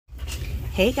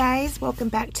Hey guys, welcome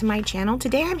back to my channel.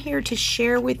 Today I'm here to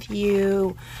share with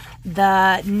you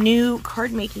the new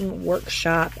card making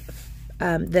workshop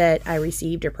that I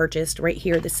received or purchased right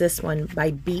here. This one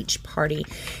by Beach Party.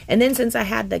 And then since I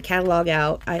had the catalog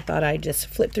out, I thought I'd just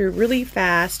flip through really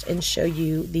fast and show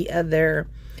you the other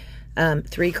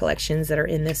 3 collections that are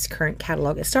in this current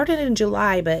catalog. It started in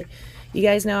July, but you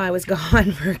guys know I was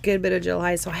gone for a good bit of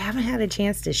July, so I haven't had a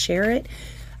chance to share it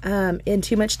in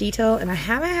too much detail, and I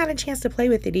haven't had a chance to play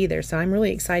with it either. So I'm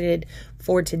really excited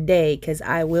for today because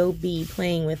I will be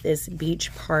playing with this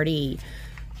Beach Party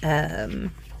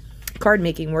card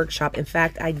making workshop. In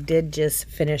fact, I did just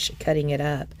finish cutting it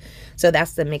up. So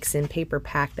that's the mix-in paper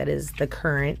pack that is the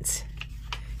current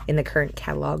in the current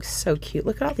catalog. So cute.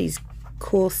 Look at all these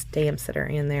cool stamps that are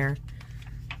in there.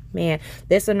 Man,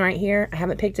 this one right here, I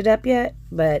haven't picked it up yet,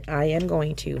 but I am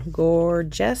going to.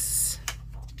 Gorgeous.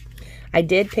 I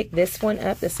did pick this one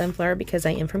up, the sunflower, because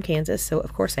I am from Kansas, so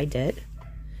of course I did.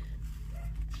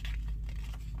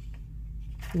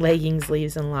 Leggings,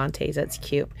 leaves, and lattes. That's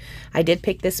cute. I did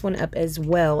pick this one up as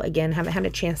well. Again, haven't had a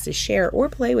chance to share or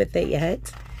play with it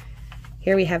yet.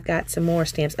 Here we have got some more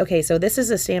stamps. Okay, so this is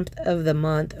a stamp of the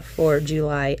month for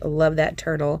July. Love that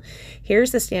turtle.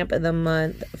 Here's the stamp of the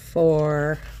month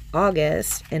for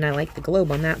August, and I like the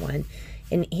globe on that one.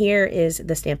 And here is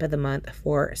the stamp of the month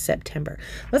for September.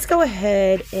 Let's go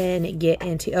ahead and get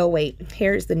into, oh wait,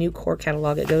 here's the new core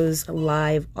catalog. It goes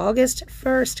live August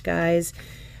 1st, guys.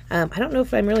 I don't know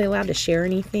if I'm really allowed to share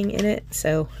anything in it,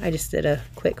 so I just did a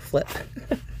quick flip.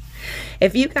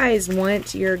 If you guys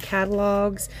want your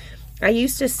catalogs, I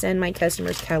used to send my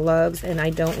customers catalogs, and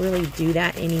I don't really do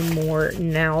that anymore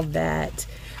now that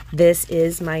this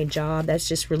is my job. That's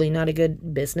just really not a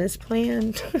good business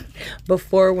plan.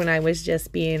 Before, when I was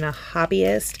just being a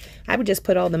hobbyist, I would just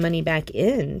put all the money back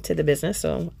into the business.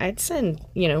 So I'd send,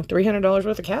 you know, $300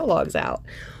 worth of catalogs out.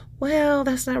 Well,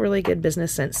 that's not really good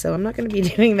business sense. So I'm not going to be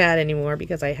doing that anymore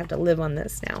because I have to live on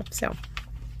this now. So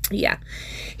yeah,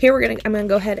 here I'm gonna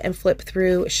go ahead and flip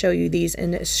through, show you these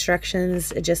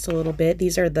instructions just a little bit.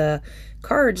 These are the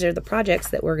cards or the projects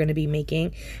that we're going to be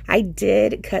making. I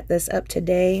did cut this up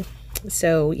today,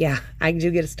 so yeah, I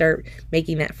do get to start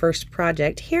making that first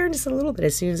project here in just a little bit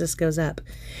as soon as this goes up.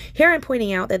 Here I'm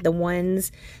pointing out that the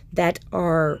ones that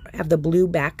have the blue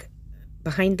back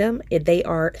behind them, they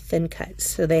are thin cuts,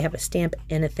 so they have a stamp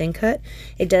and a thin cut.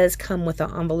 It does come with the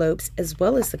envelopes as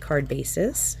well as the card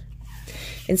bases.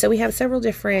 And so we have several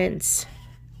different,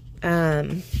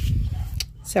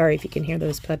 sorry if you can hear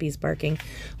those puppies barking.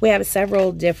 We have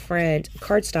several different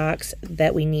cardstocks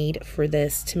that we need for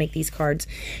this to make these cards.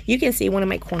 You can see one of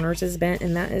my corners is bent,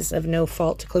 and that is of no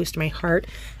fault, close to my heart.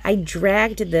 I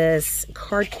dragged this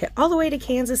card kit all the way to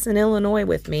Kansas and Illinois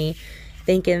with me,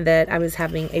 thinking that I was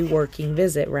having a working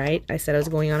visit, right? I said I was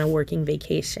going on a working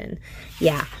vacation.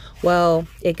 Yeah. Well,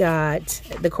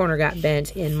 the corner got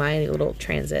bent in my little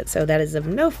transit. So that is of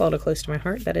no fault or close to my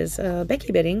heart. That is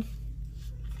Becky Bidding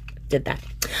did that.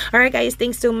 All right, guys,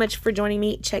 thanks so much for joining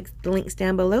me. Check the links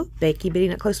down below.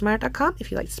 BeckyBidding@closetomyheart.com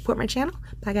if you'd like to support my channel.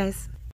 Bye, guys.